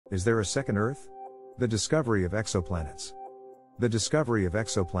Is there a second Earth? The discovery of exoplanets. The discovery of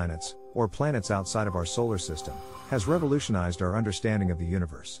exoplanets, or planets outside of our solar system, has revolutionized our understanding of the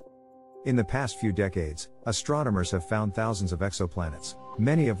universe. In the past few decades, astronomers have found thousands of exoplanets,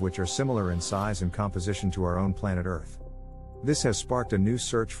 many of which are similar in size and composition to our own planet Earth. This has sparked a new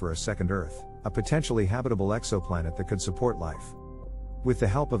search for a second Earth, a potentially habitable exoplanet that could support life. With the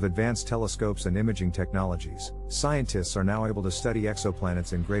help of advanced telescopes and imaging technologies, scientists are now able to study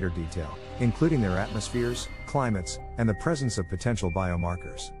exoplanets in greater detail, including their atmospheres, climates, and the presence of potential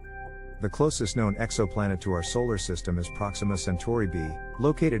biomarkers. The closest known exoplanet to our solar system is Proxima Centauri b,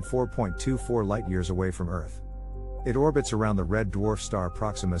 located 4.24 light-years away from Earth. It orbits around the red dwarf star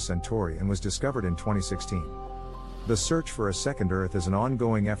Proxima Centauri and was discovered in 2016. The search for a second Earth is an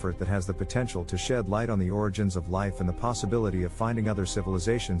ongoing effort that has the potential to shed light on the origins of life and the possibility of finding other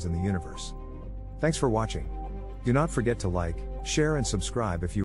civilizations in the universe. Thanks for watching. Do not forget to like, share and subscribe if you